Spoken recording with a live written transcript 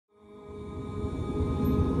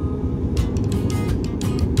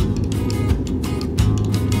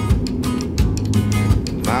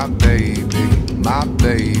my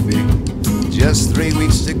baby. Just 3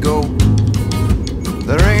 weeks to go.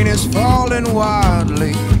 The rain is falling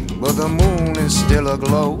wildly, but the moon is still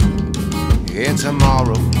aglow. And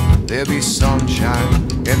tomorrow there'll be sunshine,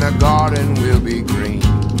 and the garden will be green.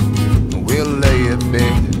 We'll lay a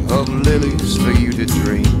bed of lilies for you to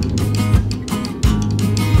dream.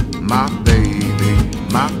 My baby,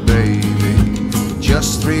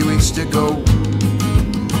 just 3 weeks to go.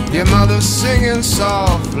 Your mother's singing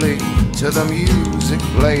softly to the music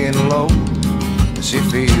playing low. She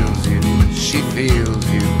feels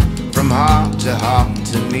you from heart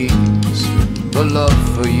to knees. The love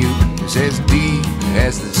for you is as deep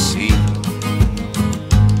as the sea.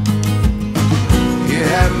 You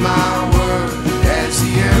have my word, as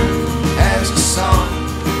the earth, as the sun,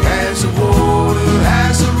 as the water,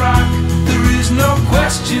 as the rock. There is no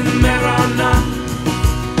question, there are none.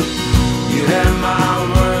 You have my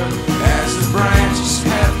word, as the branches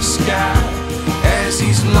have the sky, as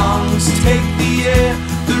these lungs take the air.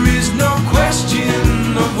 There is no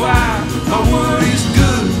question of why my word is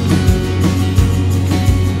good.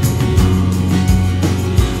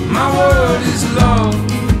 My word is love.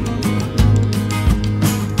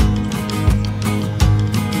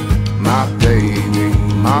 My baby,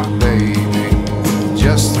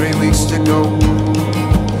 just 3 weeks to go.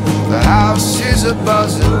 The house is a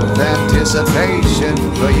buzzing with anticipation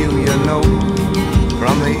for you, you know.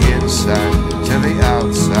 From the inside to the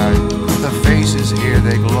outside, the faces here,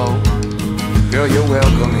 they glow. Girl, you're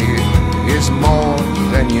welcome here, it's more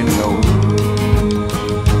than you know.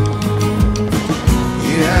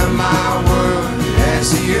 You have my word,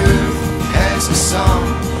 as the earth, as the sun,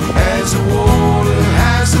 as the water,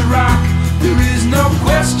 as the rock. There is no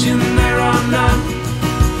question, there are none.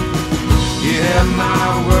 You have my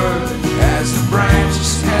word, as the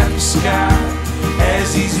branches have the sky,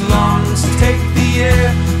 as these lungs take the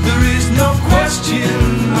air. There is no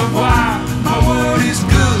question of why my word is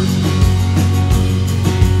good.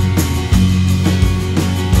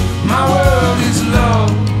 My word is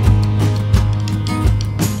love.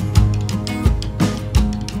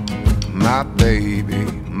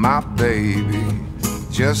 My baby,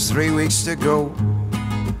 just 3 weeks to go.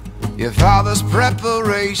 Your father's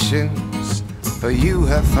preparations for you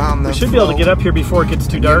have found the We should be able to get up here before it gets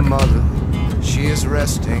too dark. Your mother, she is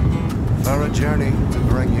resting for a journey to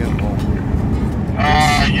bring you home.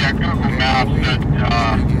 Yeah, Google Maps said,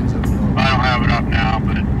 I don't have it up now,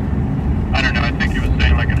 but I don't know, I think it was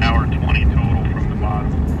saying like an hour 20 total from the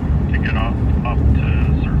bottom to get up to a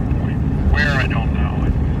certain point. Where, I don't know.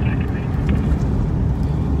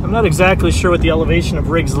 I'm not exactly sure what the elevation of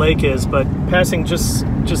Riggs Lake is, but passing just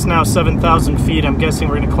now 7,000 feet, I'm guessing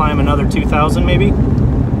we're going to climb another 2,000 maybe?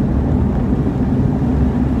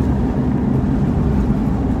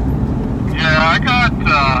 Yeah, I got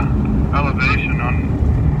elevation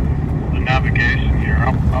on the navigation here.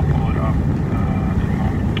 I'll pull it up in a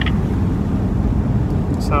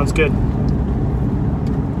moment. Sounds good.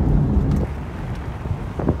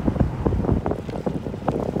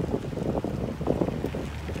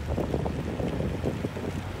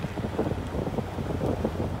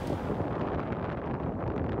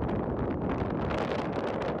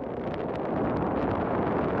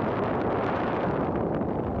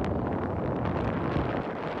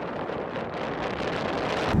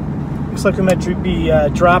 Looks like we might be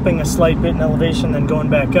dropping a slight bit in elevation, then going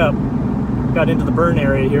back up. Got into the burn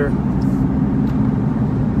area here.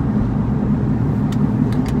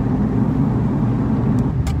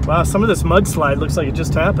 Wow, some of this mudslide looks like it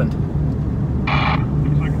just happened.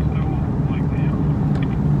 Looks like it's still like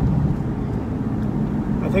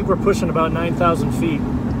I think we're pushing about 9,000 feet.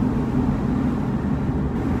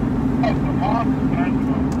 the moth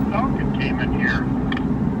and Falcon came in here.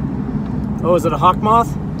 Oh, is it a hawk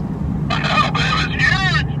moth? I know, but it was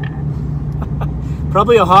huge!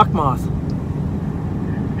 Probably a hawk moth.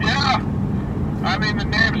 Yeah! I mean, the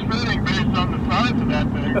name's fitting based on the size of that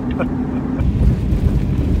thing.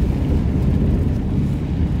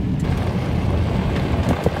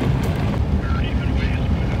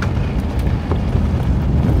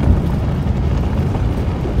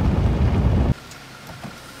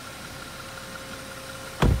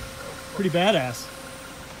 Pretty badass.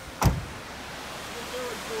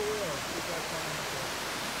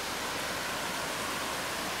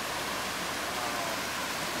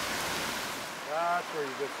 That's where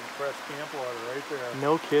you get some fresh camp water right there.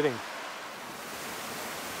 No kidding.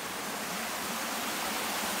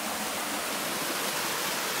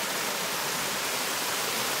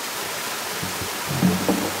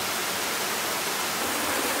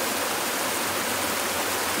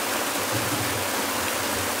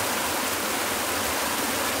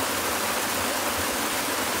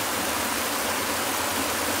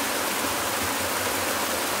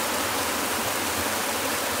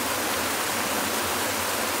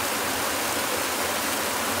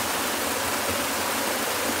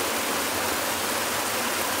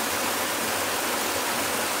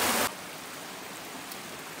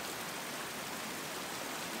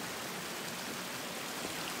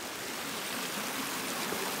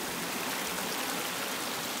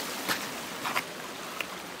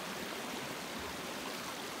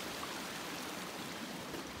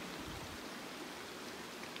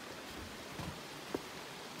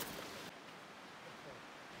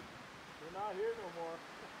 here no more.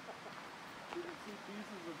 You can see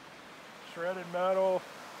pieces of shredded metal.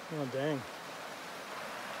 Oh, dang.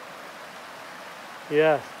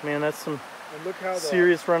 Yeah, man, that's some And look how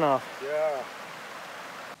serious runoff. Yeah.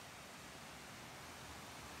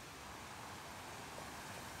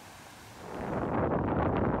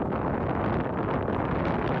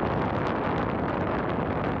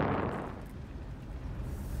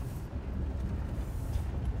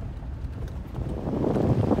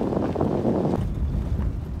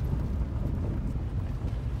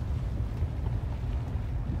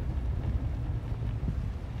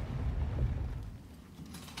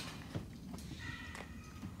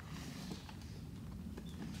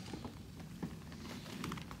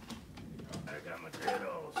 I got my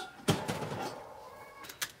griddles.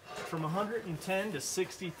 From 110 to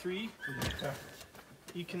 63.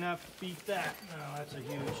 You cannot beat that. No, that's a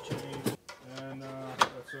huge change. And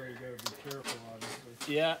that's where you gotta be careful,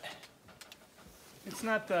 obviously. Yeah. It's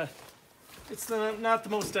not the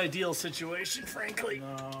most ideal situation, frankly.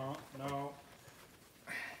 No, no.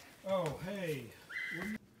 Oh, hey.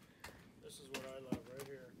 This is what I love right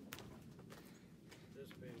here.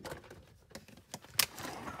 This baby.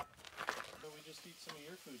 So we just eat some of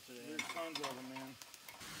your food today. There's tons of them, man.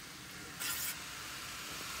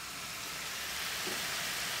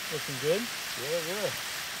 Looking good? Yeah, yeah.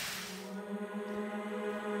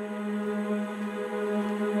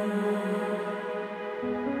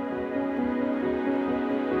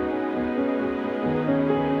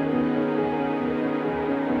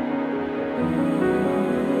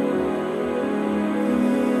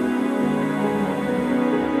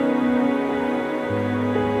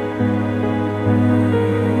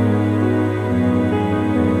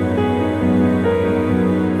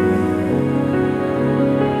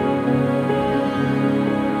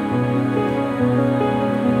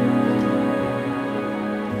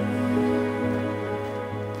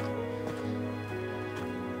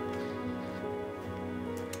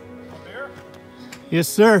 Yes,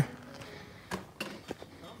 sir.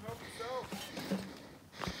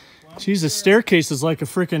 Geez, the staircase is like a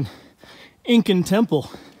freaking Incan temple.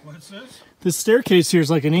 What's this? This staircase here is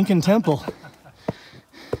like an Incan temple.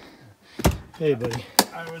 Hey, buddy.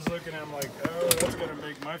 I was looking at him like, oh, that's gonna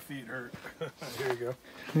make my feet hurt. Here you go.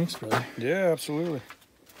 Thanks, brother. Yeah, absolutely.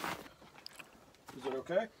 Is it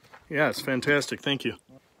okay? Yeah, it's fantastic. Thank you.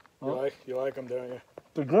 You like them, don't you?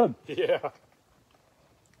 They're good. Yeah.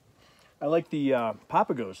 I like the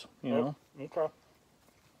Papagos, you know, Okay.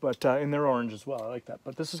 but and they're orange as well. I like that.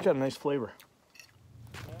 But this has got a nice flavor.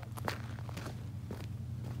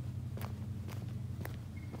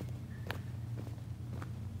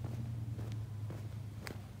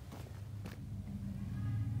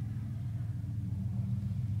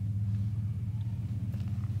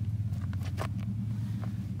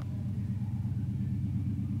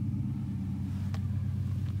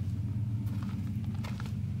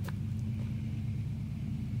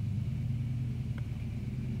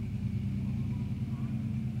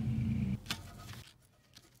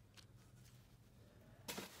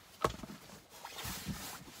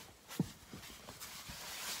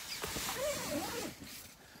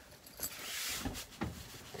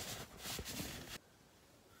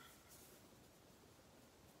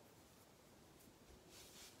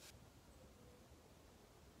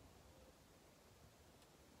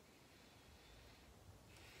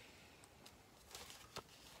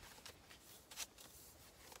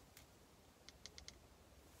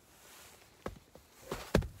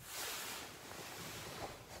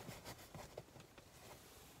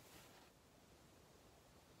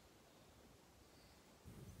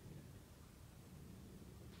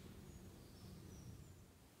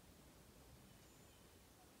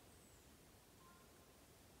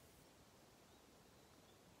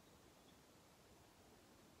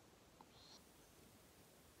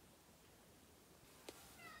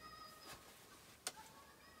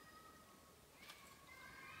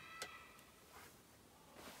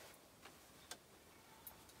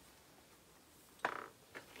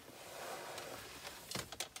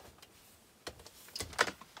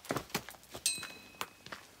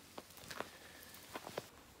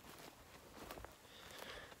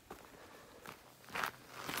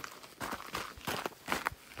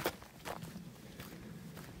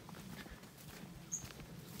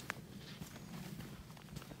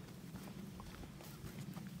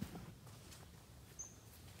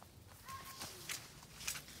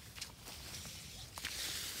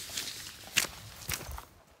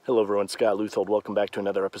 Hello everyone, Scott Luthold. Welcome back to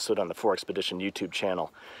another episode on the 4Expedition YouTube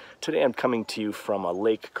channel. Today I'm coming to you from a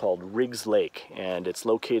lake called Riggs Lake, and it's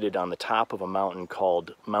located on the top of a mountain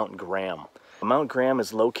called Mount Graham. Mount Graham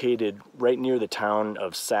is located right near the town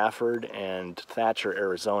of Safford and Thatcher,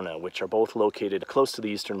 Arizona, which are both located close to the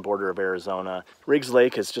eastern border of Arizona. Riggs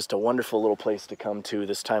Lake is just a wonderful little place to come to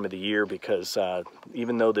this time of the year because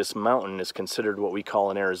even though this mountain is considered what we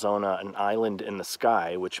call in Arizona an island in the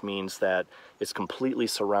sky, which means that it's completely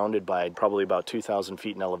surrounded by probably about 2,000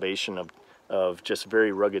 feet in elevation of just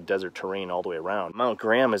very rugged desert terrain all the way around. Mount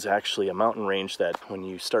Graham is actually a mountain range that when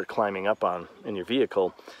you start climbing up on in your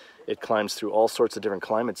vehicle, it climbs through all sorts of different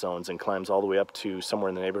climate zones and climbs all the way up to somewhere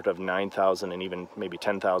in the neighborhood of 9,000 and even maybe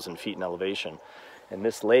 10,000 feet in elevation. And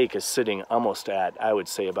this lake is sitting almost at, I would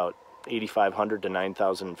say, about 8,500 to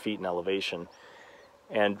 9,000 feet in elevation.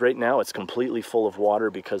 And right now it's completely full of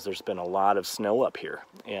water because there's been a lot of snow up here.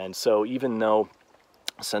 And so even though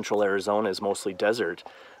central Arizona is mostly desert,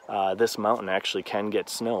 this mountain actually can get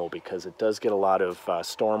snow because it does get a lot of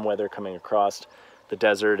storm weather coming across the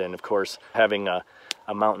desert. And of course, having a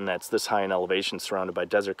mountain that's this high in elevation surrounded by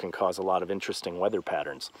desert can cause a lot of interesting weather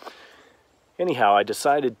patterns. Anyhow, I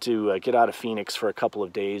decided to get out of Phoenix for a couple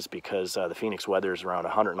of days because the Phoenix weather is around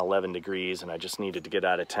 111 degrees and I just needed to get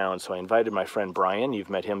out of town. So I invited my friend Brian, you've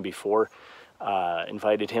met him before,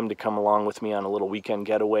 invited him to come along with me on a little weekend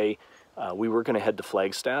getaway. We were going to head to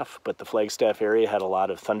Flagstaff, but the Flagstaff area had a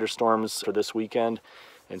lot of thunderstorms for this weekend,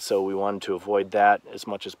 and so we wanted to avoid that as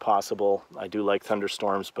much as possible. I do like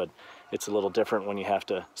thunderstorms, but it's a little different when you have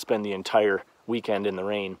to spend the entire weekend in the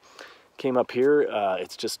rain. Came up here,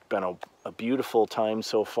 it's just been a beautiful time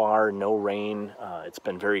so far, no rain. It's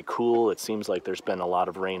been very cool. It seems like there's been a lot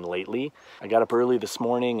of rain lately. I got up early this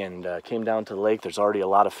morning and came down to the lake. There's already a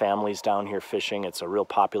lot of families down here fishing. It's a real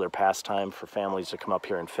popular pastime for families to come up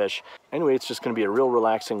here and fish. Anyway, it's just going to be a real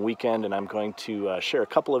relaxing weekend, and I'm going to share a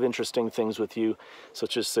couple of interesting things with you. So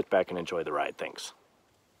just sit back and enjoy the ride. Thanks.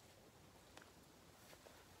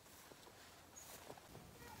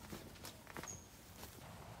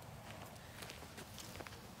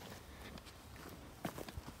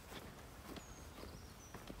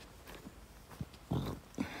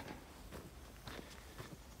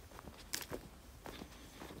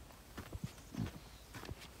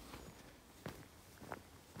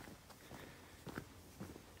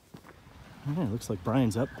 Yeah, looks like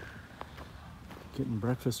Brian's up, getting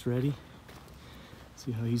breakfast ready.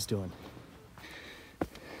 See how he's doing.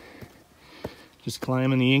 Just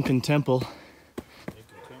climbing the Incan Temple.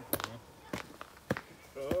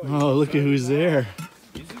 Oh, look at who's there.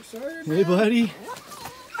 He's excited. Hey, buddy.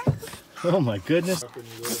 Oh my goodness.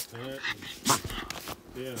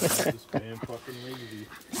 Yeah, this man fucking lazy.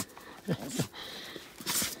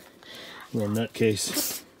 Little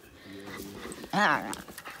nutcase. Let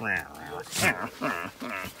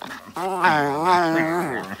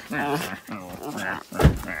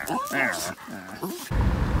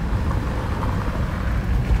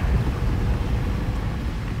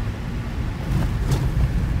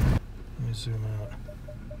me zoom out.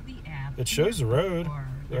 The app. It shows the road,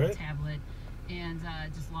 right? Tablet, and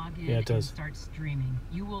just log in. Yeah, it does. And start streaming.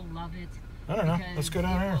 You will love it. I don't know. Let's go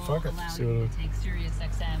down here. Fuck it. See what it take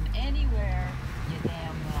SiriusXM anywhere you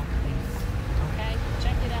damn well please. Okay,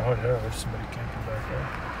 check it out. Oh yeah, there's somebody camping back there.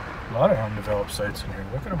 A lot of undeveloped sites in here.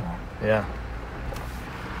 Look at them all. Yeah.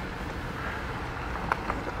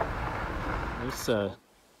 Nice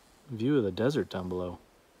view of the desert down below.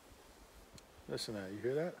 Listen to that. You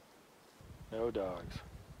hear that? No dogs.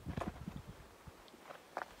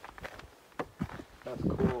 That's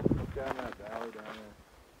cool. Look down that valley down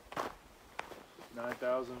there.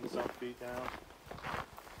 9,000 some feet down.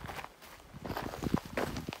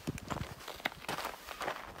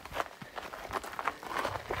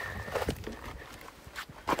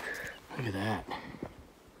 Look at that.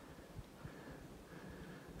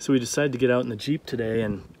 So we decided to get out in the Jeep today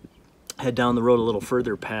and head down the road a little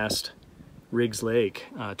further past Riggs Lake,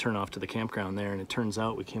 turn off to the campground there, and it turns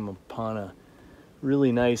out we came upon a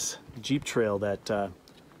really nice Jeep trail that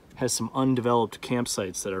has some undeveloped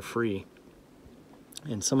campsites that are free.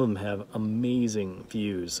 And some of them have amazing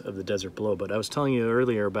views of the desert below. But I was telling you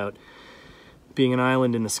earlier about being an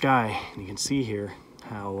island in the sky, and you can see here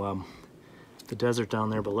how the desert down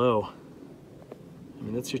there below, I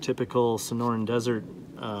mean, that's your typical Sonoran desert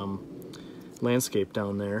landscape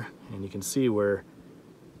down there, and you can see where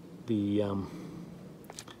the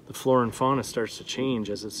flora and fauna starts to change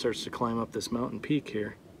as it starts to climb up this mountain peak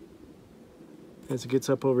here. As it gets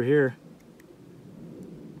up over here,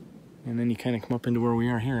 and then you kind of come up into where we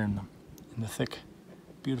are here in the thick,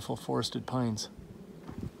 beautiful forested pines.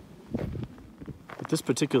 But this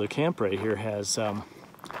particular camp right here has a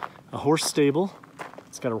horse stable,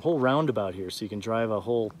 It's got a whole roundabout here, so you can drive a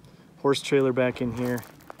whole horse trailer back in here.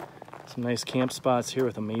 Some nice camp spots here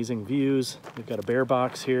with amazing views. We've got a bear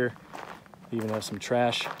box here. We even have some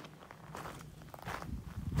trash. What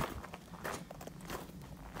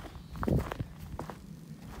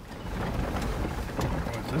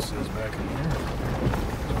this is back in here?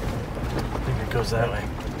 I think it goes that way.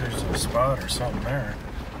 There's a spot or something there.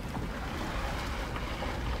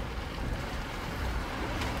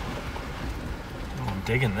 Oh, I'm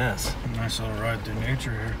digging this. Nice little ride through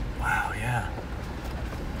nature here. Wow, yeah.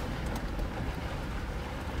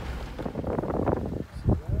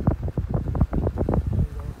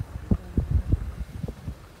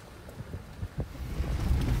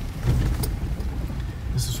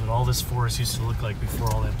 This is what all this forest used to look like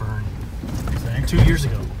before all that burned. You think? 2 years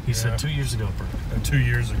ago. He said 2 years ago it burned. 2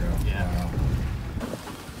 years ago. Yeah. Wow.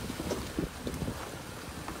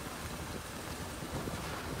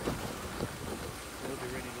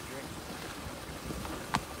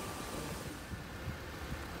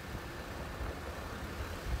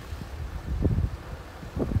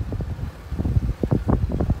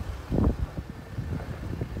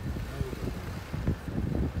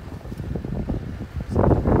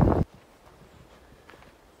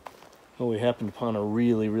 Well, we happened upon a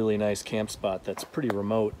really nice camp spot that's pretty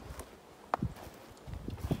remote.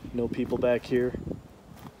 No people back here.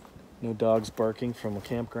 No dogs barking from a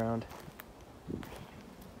campground.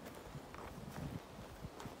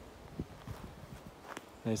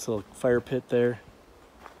 Nice little fire pit there.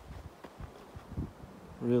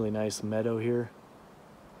 Really nice meadow here.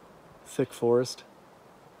 Thick forest.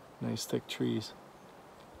 Nice thick trees.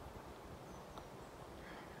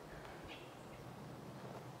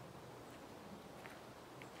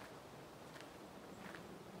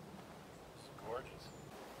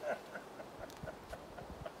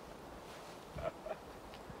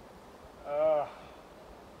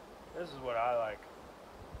 This is what I like.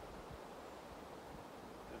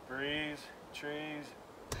 The breeze, trees.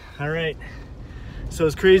 All right, so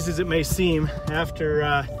as crazy as it may seem,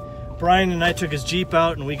 after Brian and I took his Jeep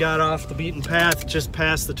out and we got off the beaten path just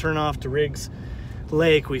past the turnoff to Riggs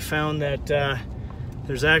Lake, we found that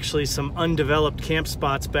there's actually some undeveloped camp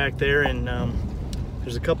spots back there, and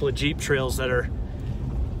there's a couple of Jeep trails that are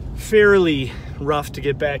fairly rough to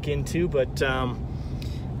get back into, but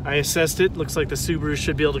I assessed it. Looks like the Subaru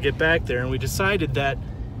should be able to get back there, and we decided that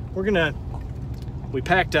we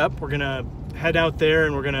packed up, we're gonna head out there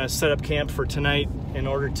and we're gonna set up camp for tonight in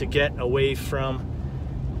order to get away from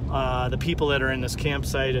the people that are in this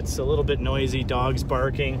campsite. It's a little bit noisy, dogs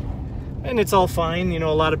barking, and it's all fine. You know,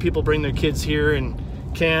 a lot of people bring their kids here and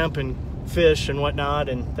camp and fish and whatnot,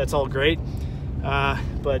 and that's all great.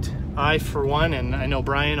 But I, for one, and I know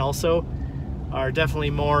Brian also, are definitely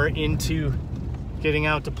more into getting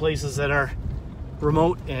out to places that are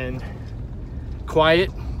remote and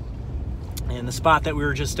quiet. And the spot that we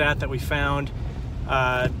were just at that we found,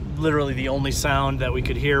 literally the only sound that we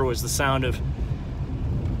could hear was the sound of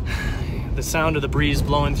the breeze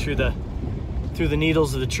blowing through the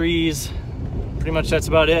needles of the trees. Pretty much that's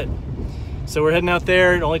about it. So we're heading out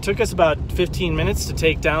there. It only took us about 15 minutes to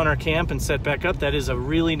take down our camp and set back up. That is a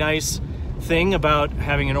really nice thing about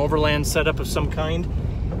having an overland setup of some kind.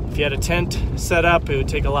 If you had a tent set up, it would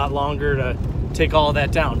take a lot longer to take all of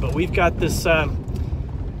that down. But we've got this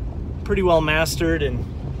pretty well mastered, and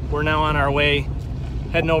we're now on our way,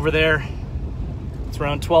 heading over there. It's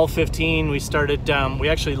around 12:15. We started, we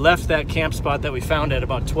actually left that camp spot that we found at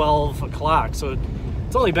about 12 o'clock. So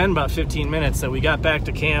it's only been about 15 minutes that we got back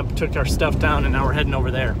to camp, took our stuff down, and now we're heading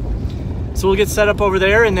over there. So we'll get set up over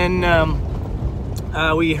there, and then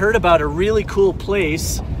we heard about a really cool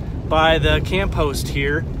place by the camp host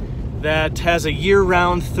here that has a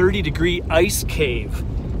year-round 30-degree ice cave.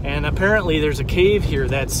 And apparently there's a cave here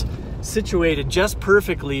that's situated just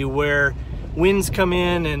perfectly where winds come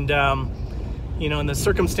in, and you know, and the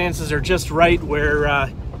circumstances are just right where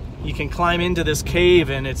you can climb into this cave,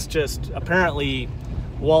 and it's just apparently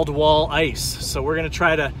wall-to-wall ice. So we're gonna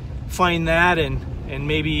try to find that and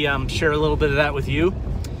maybe share a little bit of that with you.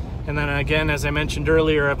 And then again, as I mentioned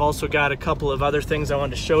earlier, I've also got a couple of other things I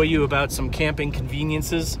wanted to show you about some camping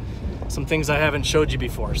conveniences, some things I haven't showed you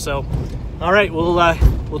before. So, all right,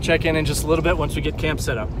 we'll check in just a little bit once we get camp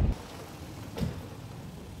set up.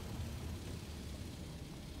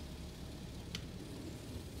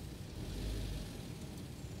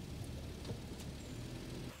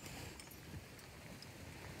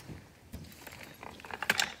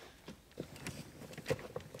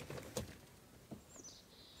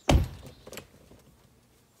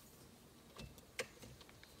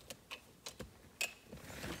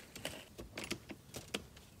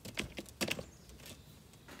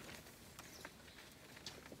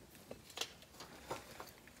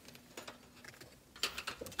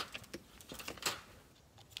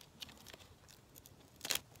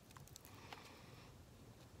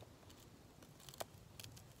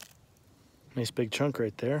 Nice big chunk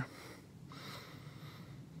right there.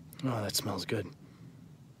 Oh, that smells good.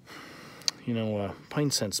 You know,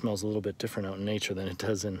 pine scent smells a little bit different out in nature than it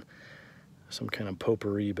does in some kind of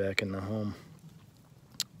potpourri back in the home.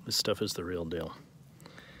 This stuff is the real deal.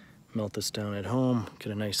 Melt this down at home,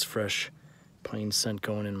 get a nice fresh pine scent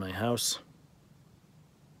going in my house.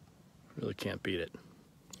 Really can't beat it.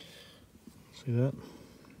 See that?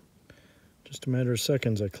 Just a matter of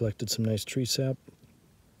seconds, I collected some nice tree sap.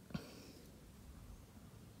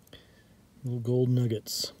 Little gold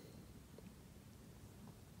nuggets.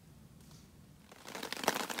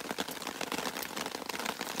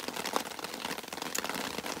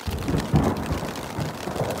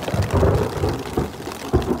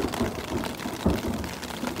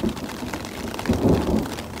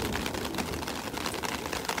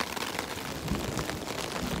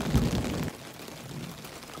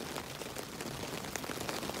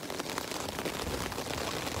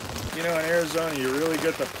 You know, in Arizona, you really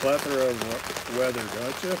get the plethora of weather,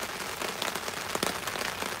 don't you?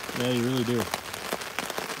 Yeah, you really do.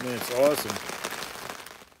 I mean, it's awesome.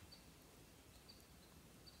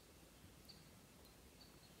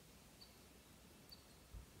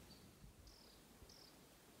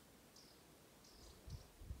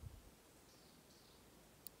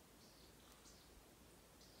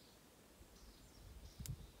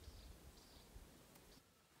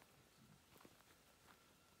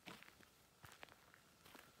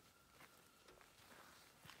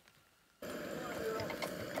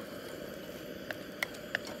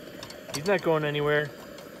 He's not going anywhere.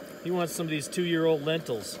 He wants some of these 2-year-old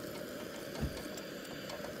lentils.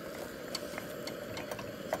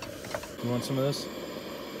 You want some of this?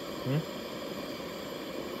 Here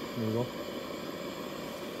you go.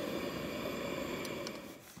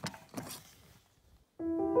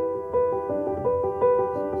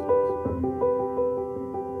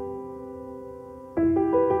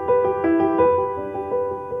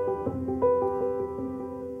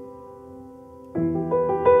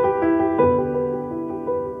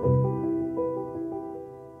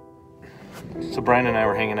 So Brian and I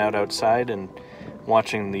were hanging out outside and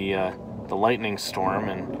watching the lightning storm,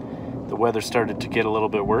 and the weather started to get a little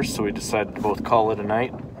bit worse, so we decided to both call it a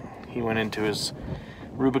night. He went into his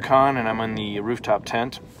Rubicon and I'm in the rooftop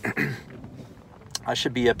tent. I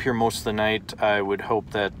should be up here most of the night. I would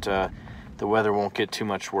hope that the weather won't get too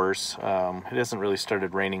much worse. It hasn't really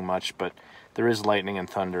started raining much, but there is lightning and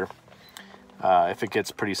thunder. If it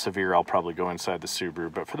gets pretty severe, I'll probably go inside the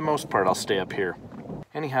Subaru, but for the most part, I'll stay up here.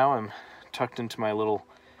 Anyhow, I'm tucked into my little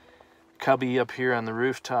cubby up here on the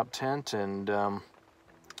rooftop tent, and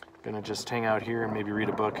gonna just hang out here and maybe read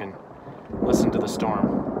a book and listen to the storm.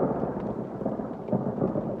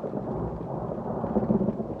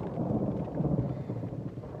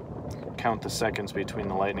 Count the seconds between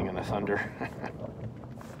the lightning and the thunder.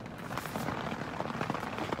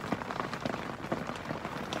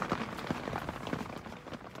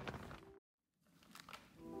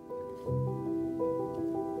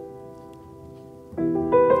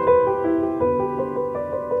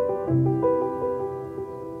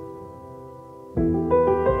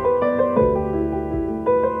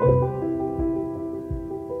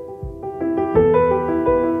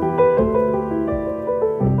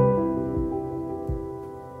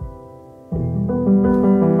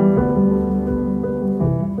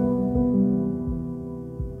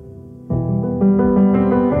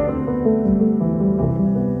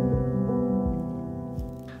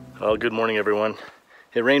 Well, good morning, everyone.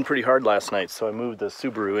 It rained pretty hard last night, so I moved the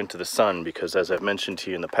Subaru into the sun because, as I've mentioned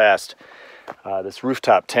to you in the past, this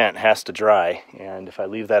rooftop tent has to dry, and if I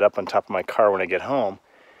leave that up on top of my car when I get home,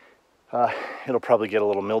 it'll probably get a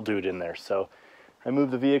little mildewed in there. So I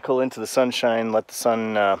moved the vehicle into the sunshine, let the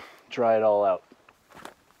sun dry it all out.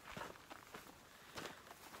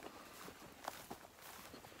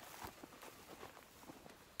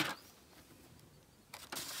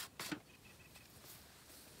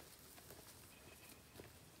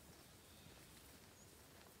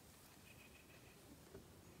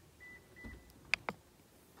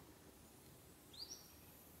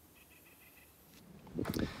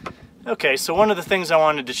 Okay, so one of the things I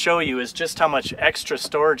wanted to show you is just how much extra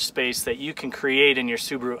storage space that you can create in your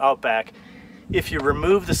Subaru Outback if you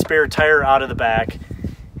remove the spare tire out of the back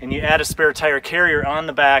and you add a spare tire carrier on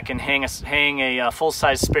the back and hang a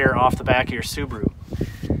full-size spare off the back of your Subaru.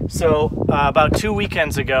 So about 2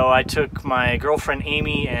 weekends ago, I took my girlfriend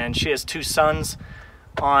Amy, and she has 2 sons,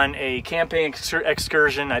 on a camping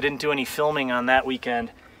excursion. I didn't do any filming on that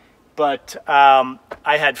weekend, but I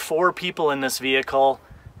had 4 people in this vehicle.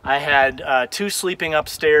 I had 2 sleeping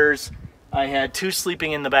upstairs. I had 2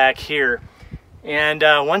 sleeping in the back here. And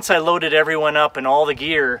once I loaded everyone up and all the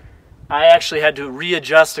gear, I actually had to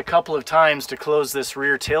readjust a couple of times to close this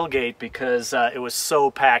rear tailgate because it was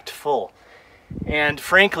so packed full. And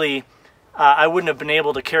frankly, I wouldn't have been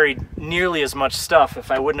able to carry nearly as much stuff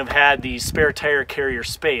if I wouldn't have had the spare tire carrier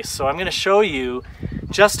space. So I'm going to show you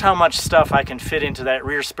just how much stuff I can fit into that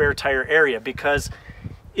rear spare tire area, because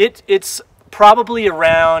it's probably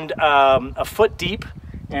around a foot deep,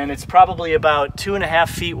 and it's probably about 2.5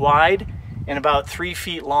 feet wide and about 3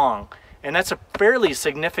 feet long. And that's a fairly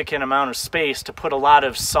significant amount of space to put a lot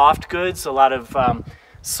of soft goods, a lot of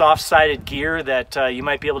soft-sided gear that you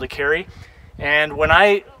might be able to carry. And when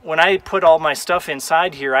I put all my stuff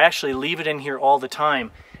inside here, I actually leave it in here all the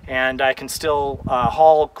time. And I can still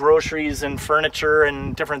haul groceries and furniture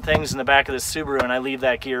and different things in the back of this Subaru, and I leave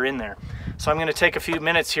that gear in there. So I'm going to take a few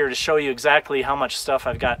minutes here to show you exactly how much stuff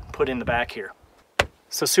I've got put in the back here.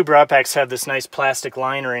 So Subaru Outbacks have this nice plastic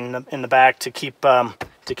liner in the back to keep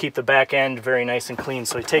the back end very nice and clean.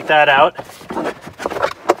 So we take that out.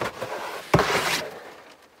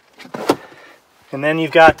 And then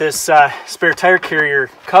you've got this spare tire carrier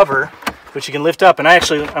cover, which you can lift up. And I'm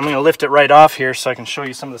going to lift it right off here so I can show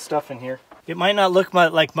you some of the stuff in here. It might not look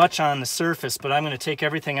like much on the surface, but I'm going to take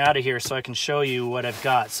everything out of here so I can show you what I've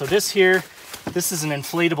got. So this is an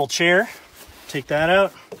inflatable chair. Take that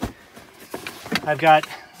out. I've got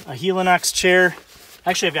a Helinox chair.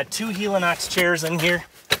 Actually, I've got 2 Helinox chairs in here.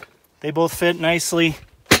 They both fit nicely.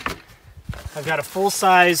 I've got a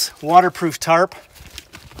full-size waterproof tarp.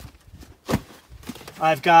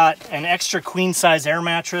 I've got an extra queen-size air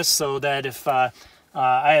mattress so that if I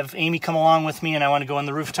have Amy come along with me and I want to go in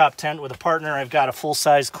the rooftop tent with a partner, I've got a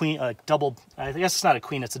full-size queen, double, I guess it's not a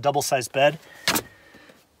queen, it's a double-size bed.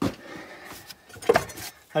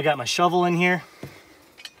 I got my shovel in here.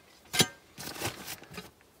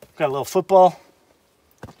 Got a little football.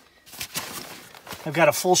 I've got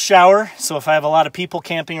a full shower, so if I have a lot of people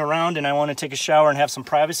camping around and I want to take a shower and have some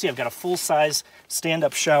privacy, I've got a full-size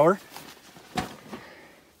stand-up shower.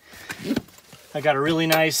 I got a really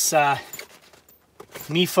nice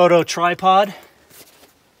Me Photo tripod.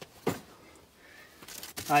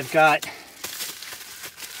 I've got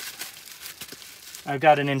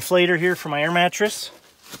an inflator here for my air mattress.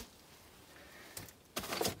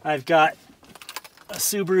 I've got a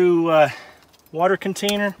Subaru water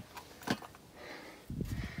container.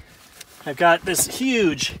 I've got this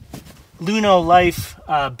huge Luno Life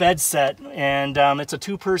bed set, and it's a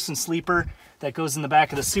 2-person sleeper that goes in the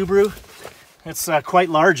back of the Subaru. It's quite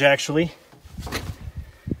large, actually.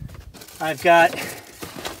 I've got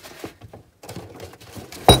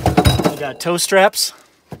toe straps.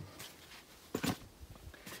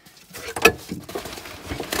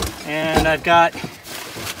 And I've got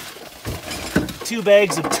 2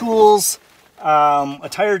 bags of tools, a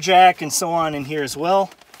tire jack, and so on in here as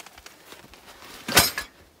well.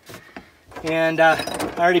 And I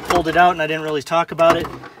already pulled it out and I didn't really talk about it.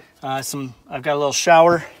 I've got a little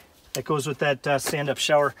shower that goes with that stand-up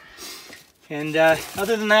shower. And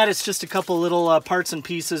other than that, it's just a couple little parts and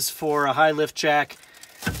pieces for a high lift jack.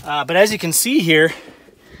 But as you can see here,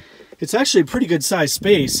 it's actually a pretty good size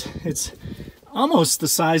space. It's almost the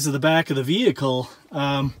size of the back of the vehicle.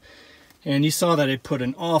 And you saw that it put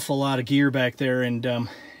an awful lot of gear back there, and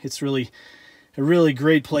it's really a really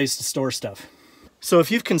great place to store stuff. So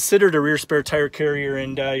if you've considered a rear spare tire carrier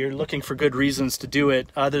and you're looking for good reasons to do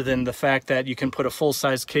it, other than the fact that you can put a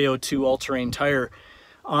full-size KO2 all-terrain tire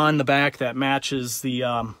on the back that matches the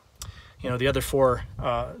the other 4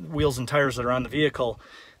 wheels and tires that are on the vehicle,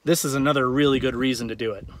 this is another really good reason to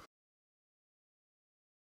do it.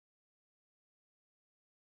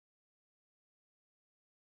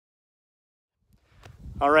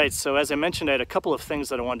 All right, so as I mentioned, I had a couple of things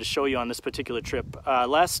that I wanted to show you on this particular trip. A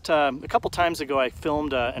couple times ago, I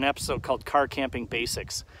filmed an episode called Car Camping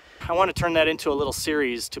Basics. I want to turn that into a little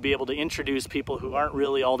series to be able to introduce people who aren't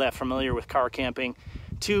really all that familiar with car camping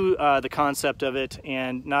to the concept of it,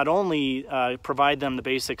 and not only provide them the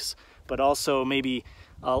basics, but also maybe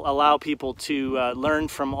allow people to learn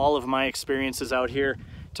from all of my experiences out here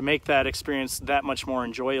to make that experience that much more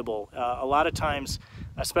enjoyable. A lot of times,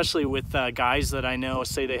 especially with guys that I know,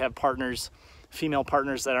 say they have partners, female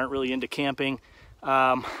partners that aren't really into camping.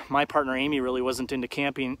 My partner Amy really wasn't into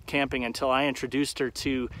camping until I introduced her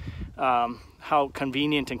to how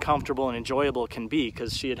convenient and comfortable and enjoyable it can be,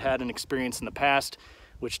 because she had had an experience in the past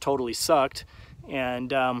which totally sucked,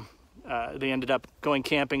 and they ended up going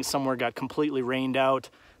camping somewhere, got completely rained out,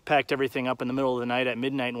 packed everything up in the middle of the night at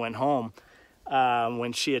midnight and went home.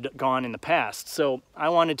 When she had gone in the past. So I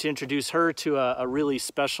wanted to introduce her to a really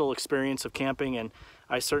special experience of camping, and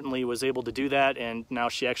I certainly was able to do that, and now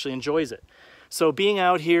she actually enjoys it. So being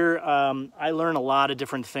out here, I learn a lot of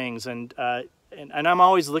different things, and I'm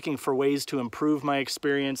always looking for ways to improve my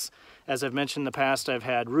experience. As I've mentioned in the past, I've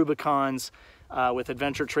had Rubicons with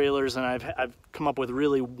adventure trailers, and I've come up with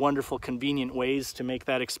really wonderful, convenient ways to make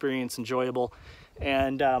that experience enjoyable.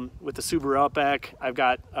 And with the Subaru Outback, I've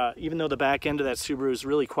got, even though the back end of that Subaru is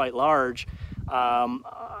really quite large,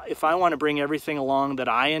 if I want to bring everything along that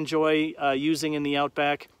I enjoy using in the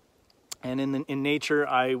Outback and in nature,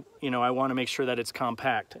 I want to make sure that it's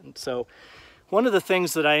compact. And so one of the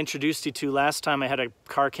things that I introduced you to last time I had a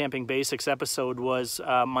Car Camping Basics episode was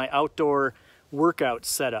my outdoor workout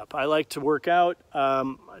setup. I like to work out,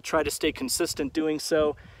 try to stay consistent doing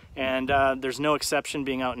so, and there's no exception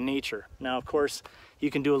being out in nature. Now, of course,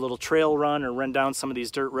 you can do a little trail run or run down some of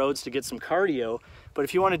these dirt roads to get some cardio, but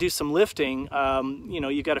if you want to do some lifting,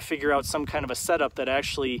 you got to figure out some kind of a setup that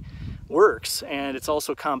actually works, and it's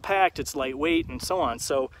also compact, it's lightweight, and so on.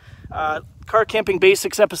 So Car Camping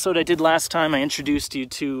Basics episode I did last time, I introduced you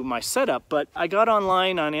to my setup, but I got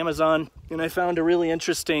online on Amazon and I found a really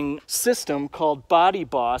interesting system called Body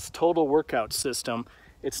Boss Total Workout System.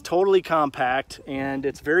 It's totally compact and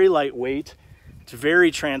it's very lightweight, it's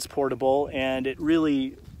very transportable, and it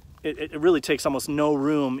really takes almost no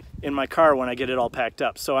room in my car when I get it all packed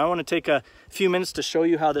up. So I want to take a few minutes to show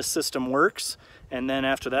you how this system works, and then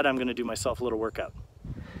after that I'm going to do myself a little workout.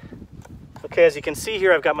 Okay, as you can see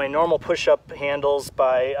here, I've got my normal push-up handles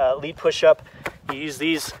by Lead Push-Up. You use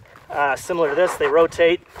these similar to this. They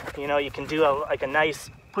rotate. You can do like a nice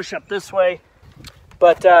push-up this way.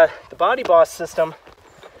 But the Body Boss system,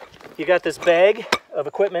 you got this bag of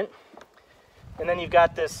equipment, and then you've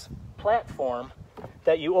got this platform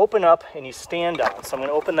that you open up and you stand on. So I'm going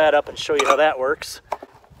to open that up and show you how that works.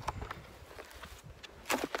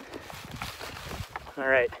 All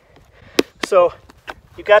right. So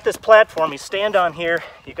you've got this platform, you stand on here,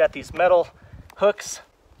 you've got these metal hooks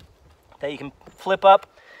that you can flip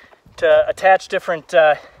up to attach different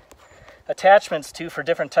attachments to for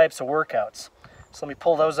different types of workouts. So let me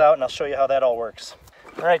pull those out and I'll show you how that all works.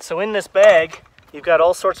 All right, so in this bag, you've got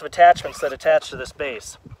all sorts of attachments that attach to this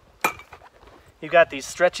base. You've got these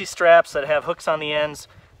stretchy straps that have hooks on the ends.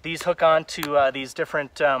 These hook onto these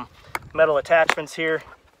different metal attachments here.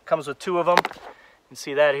 Comes with 2 of them. You can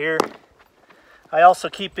see that here. I also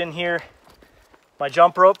keep in here my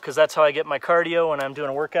jump rope because that's how I get my cardio when I'm doing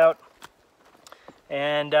a workout.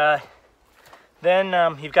 And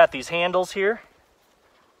then you've got these handles here.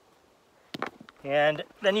 And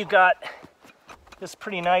then you've got this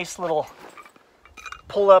pretty nice little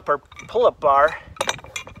pull-up bar.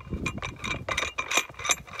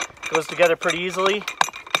 Goes together pretty easily.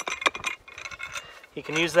 You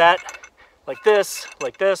can use that like this,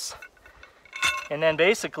 and then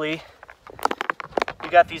basically you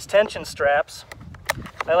got these tension straps.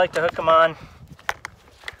 I like to hook them on.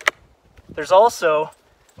 There's also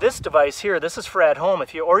this device here. This is for at home,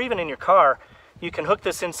 or even in your car. You can hook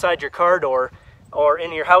this inside your car door or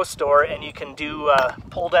in your house door, and you can do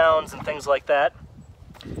pull downs and things like that.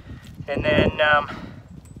 And then I'm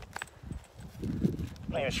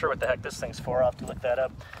not even sure what the heck this thing's for. I'll have to look that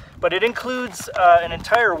up. But it includes an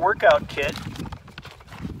entire workout kit.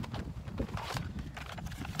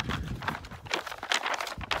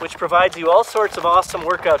 Which provides you all sorts of awesome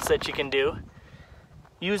workouts that you can do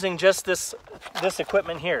using just this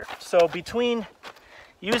equipment here. So between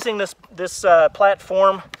using this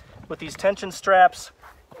platform with these tension straps,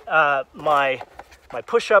 my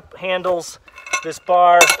push-up handles, this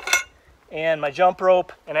bar, and my jump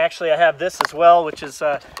rope, and actually I have this as well, which is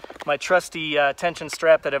my trusty tension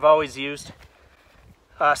strap that I've always used.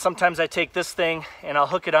 Sometimes I take this thing and I'll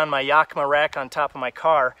hook it on my Yakima rack on top of my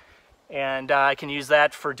car, and I can use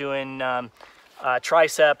that for doing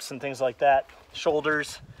triceps and things like that,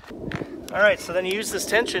 shoulders. All right, so then you use this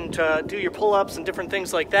tension to do your pull-ups and different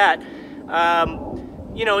things like that.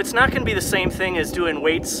 It's not going to be the same thing as doing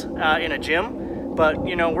weights in a gym, but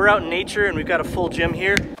we're out in nature and we've got a full gym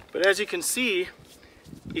here. But as you can see,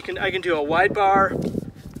 I can do a wide bar,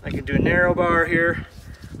 I can do a narrow bar here.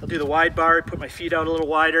 I'll do the wide bar, put my feet out a little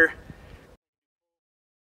wider.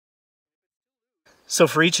 So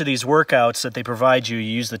for each of these workouts that they provide you,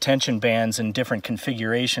 you use the tension bands in different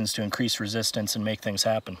configurations to increase resistance and make things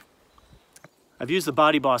happen. I've used the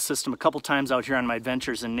Body Boss system a couple times out here on my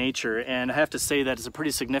adventures in nature, and I have to say that it's a pretty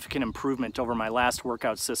significant improvement over my last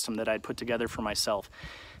workout system that I'd put together for myself.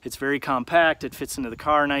 It's very compact, it fits into the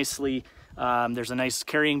car nicely. There's a nice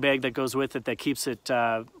carrying bag that goes with it that keeps it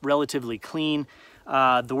relatively clean.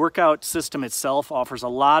 The workout system itself offers a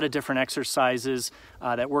lot of different exercises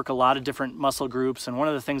that work a lot of different muscle groups, and one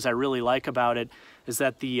of the things I really like about it is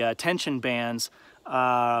that the tension bands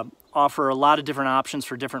offer a lot of different options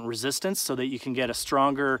for different resistance so that you can get a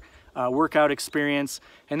stronger workout experience.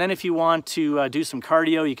 And then if you want to do some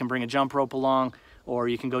cardio, you can bring a jump rope along, or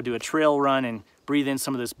you can go do a trail run and breathe in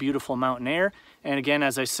some of this beautiful mountain air. And again,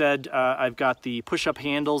 as I said, I've got the push-up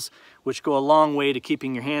handles, which go a long way to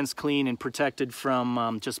keeping your hands clean and protected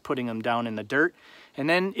from just putting them down in the dirt. And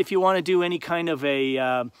then if you want to do any kind of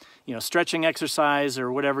a stretching exercise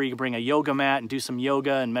or whatever, you can bring a yoga mat and do some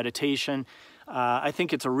yoga and meditation. I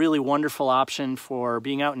think it's a really wonderful option for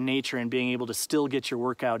being out in nature and being able to still get your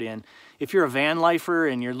workout in. If you're a van lifer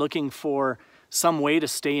and you're looking for some way to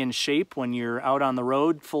stay in shape when you're out on the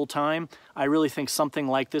road full time, I really think something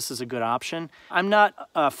like this is a good option. I'm not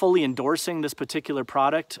fully endorsing this particular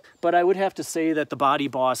product, but I would have to say that the Body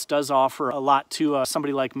Boss does offer a lot to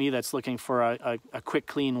somebody like me that's looking for a quick,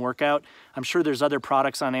 clean workout. I'm sure there's other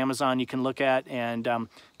products on Amazon you can look at and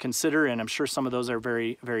consider, and I'm sure some of those are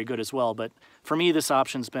very, very good as well. But for me, this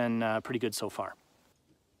option's been pretty good so far.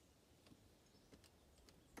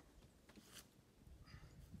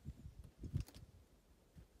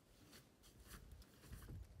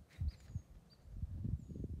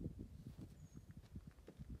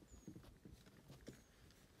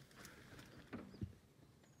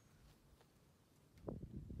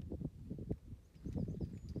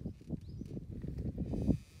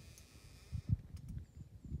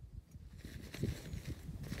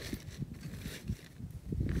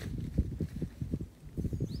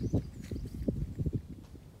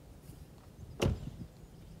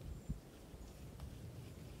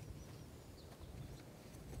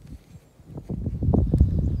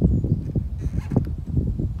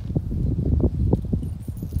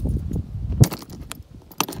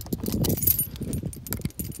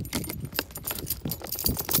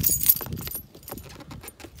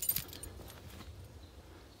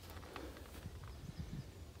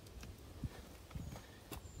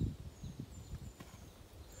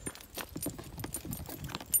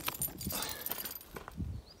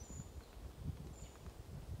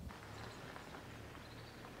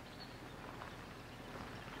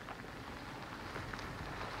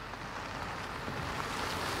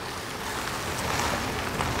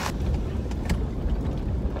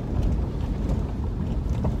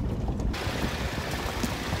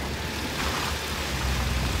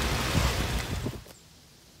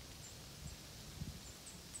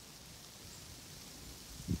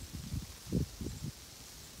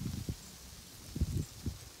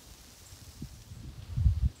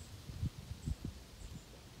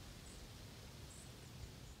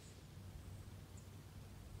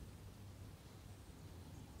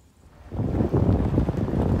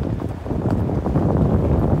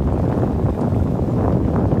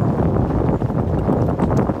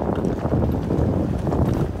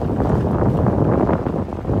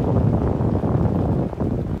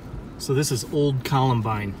 So this is Old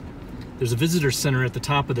Columbine. There's a visitor center at the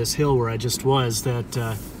top of this hill where I just was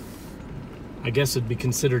that I guess it'd be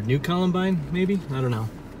considered New Columbine, maybe? I don't know.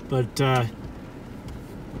 But I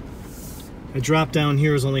dropped down here,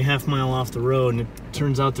 it was only half mile off the road, and it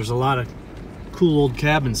turns out there's a lot of cool old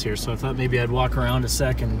cabins here, so I thought maybe I'd walk around a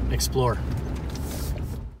sec and explore.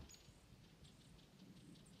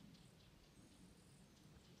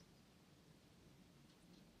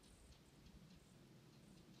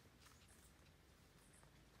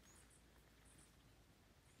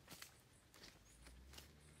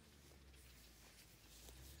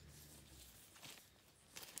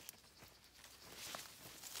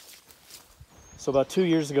 So about 2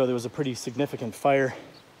 years ago, there was a pretty significant fire.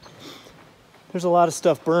 There's a lot of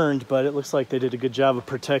stuff burned, but it looks like they did a good job of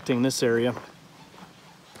protecting this area.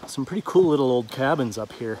 Some pretty cool little old cabins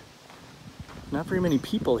up here. Not very many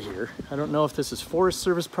people here. I don't know if this is Forest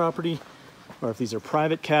Service property or if these are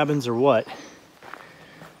private cabins or what,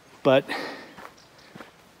 but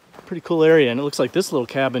pretty cool area. And it looks like this little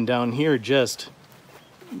cabin down here just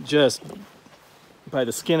by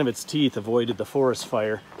the skin of its teeth avoided the forest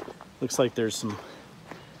fire. Looks like there's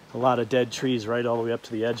a lot of dead trees right all the way up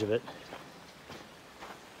to the edge of it.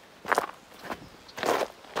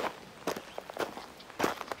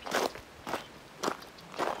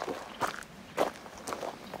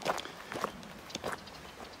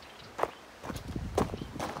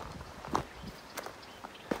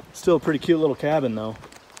 Still a pretty cute little cabin though.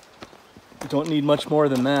 Don't need much more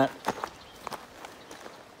than that.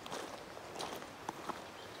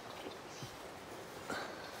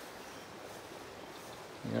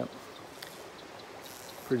 Yep.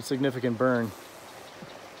 Pretty significant burn.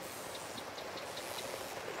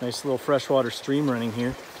 Nice little freshwater stream running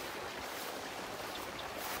here.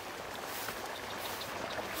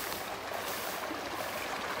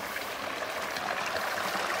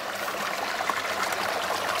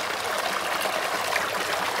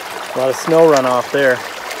 lot of snow runoff there.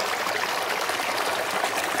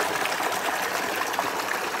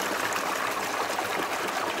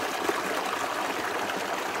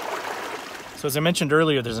 So as I mentioned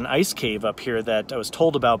earlier, there's an ice cave up here that I was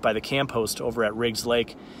told about by the camp host over at Riggs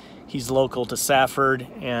Lake. He's local to Safford,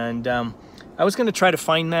 and I was going to try to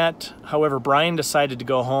find that. However, Brian decided to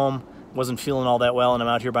go home, wasn't feeling all that well, and I'm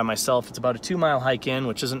out here by myself. It's about a 2-mile hike in,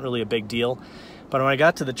 which isn't really a big deal. But when I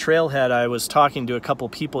got to the trailhead, I was talking to a couple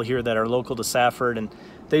people here that are local to Safford, and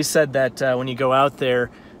they said that when you go out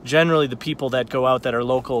there, generally the people that go out that are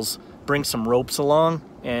locals bring some ropes along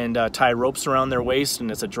and tie ropes around their waist,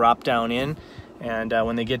 and it's a drop down in. And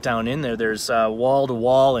when they get down in there, there's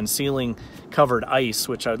wall-to-wall and ceiling covered ice,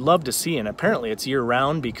 which I'd love to see. And apparently it's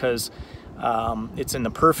year-round because it's in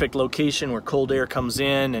the perfect location where cold air comes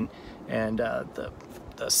in, and the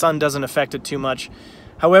sun doesn't affect it too much.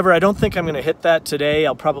 However, I don't think I'm going to hit that today.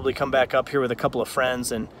 I'll probably come back up here with a couple of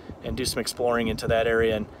friends and do some exploring into that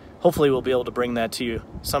area, and hopefully we'll be able to bring that to you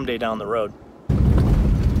someday down the road.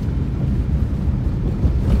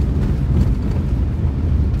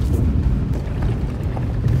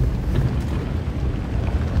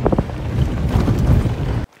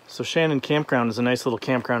 So Shannon Campground is a nice little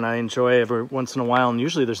campground I enjoy every once in a while, and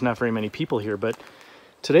usually there's not very many people here, but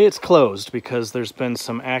today it's closed because there's been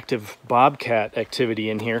some active bobcat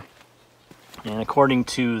activity in here. And according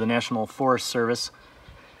to the National Forest Service,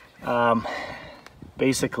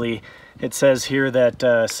 basically it says here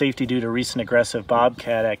that safety due to recent aggressive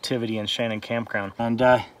bobcat activity in Shannon Campground. And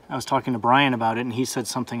I was talking to Brian about it, and he said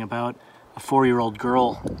something about a 4-year-old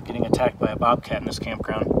girl getting attacked by a bobcat in this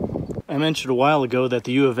campground. I mentioned a while ago that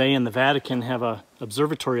the U of A and the Vatican have an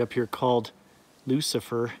observatory up here called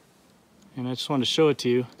Lucifer, and I just wanted to show it to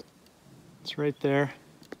you. It's right there.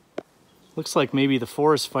 Looks like maybe the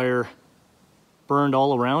forest fire burned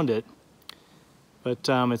all around it, but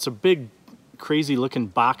it's a big crazy looking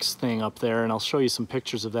box thing up there, and I'll show you some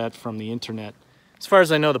pictures of that from the internet. As far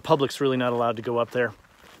as I know, the public's really not allowed to go up there.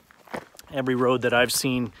 Every road that I've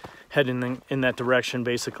seen heading in that direction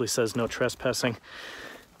basically says no trespassing.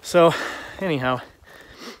 So anyhow,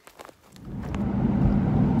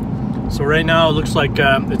 so right now it looks like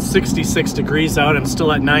it's 66 degrees out. I'm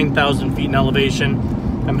still at 9,000 feet in elevation.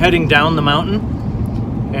 I'm heading down the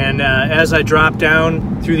mountain, and as I drop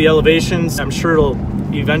down through the elevations, I'm sure it'll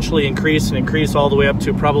eventually increase and increase all the way up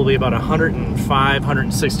to probably about 105,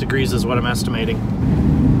 106 degrees is what I'm estimating.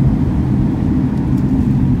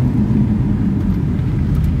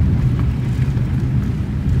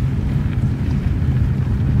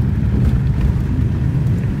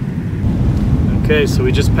 Okay, so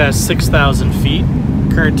we just passed 6,000 feet.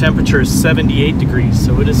 Current temperature is 78 degrees,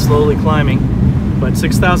 so it is slowly climbing. But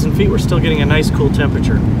 6,000 feet, we're still getting a nice cool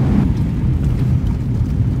temperature.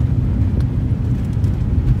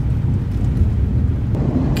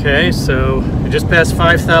 Okay, so we just passed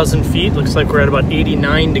 5,000 feet. Looks like we're at about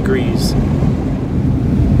 89 degrees.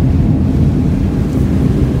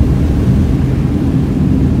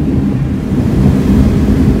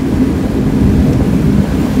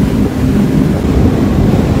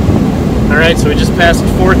 Alright, so we just passed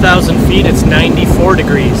 4,000 feet, it's 94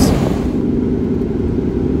 degrees.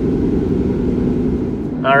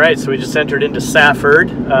 Alright, so we just entered into Safford.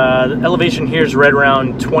 The elevation here is right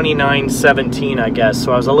around 2917, I guess,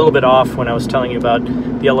 so I was a little bit off when I was telling you about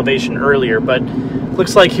the elevation earlier, but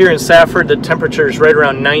looks like here in Safford the temperature is right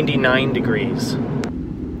around 99 degrees.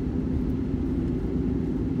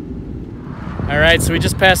 Alright, so we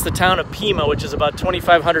just passed the town of Pima, which is about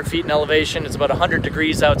 2,500 feet in elevation. It's about 100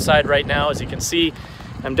 degrees outside right now, as you can see.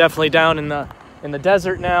 I'm definitely down in the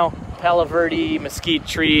desert now. Palo Verde, mesquite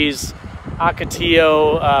trees,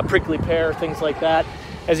 ocotillo, prickly pear, things like that.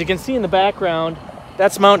 As you can see in the background,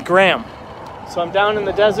 that's Mount Graham. So I'm down in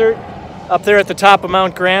the desert, up there at the top of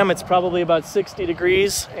Mount Graham. It's probably about 60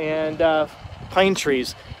 degrees, and pine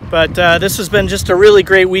trees. But this has been just a really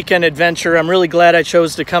great weekend adventure. I'm really glad I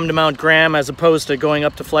chose to come to Mount Graham as opposed to going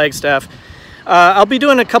up to Flagstaff. I'll be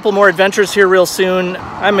doing a couple more adventures here real soon.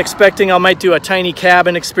 I'm expecting I might do a tiny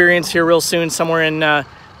cabin experience here real soon, somewhere in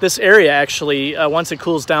this area actually, once it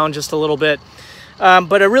cools down just a little bit.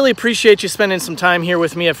 But I really appreciate you spending some time here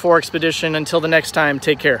with me at 4Expedition. Until the next time,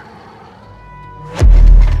 take care.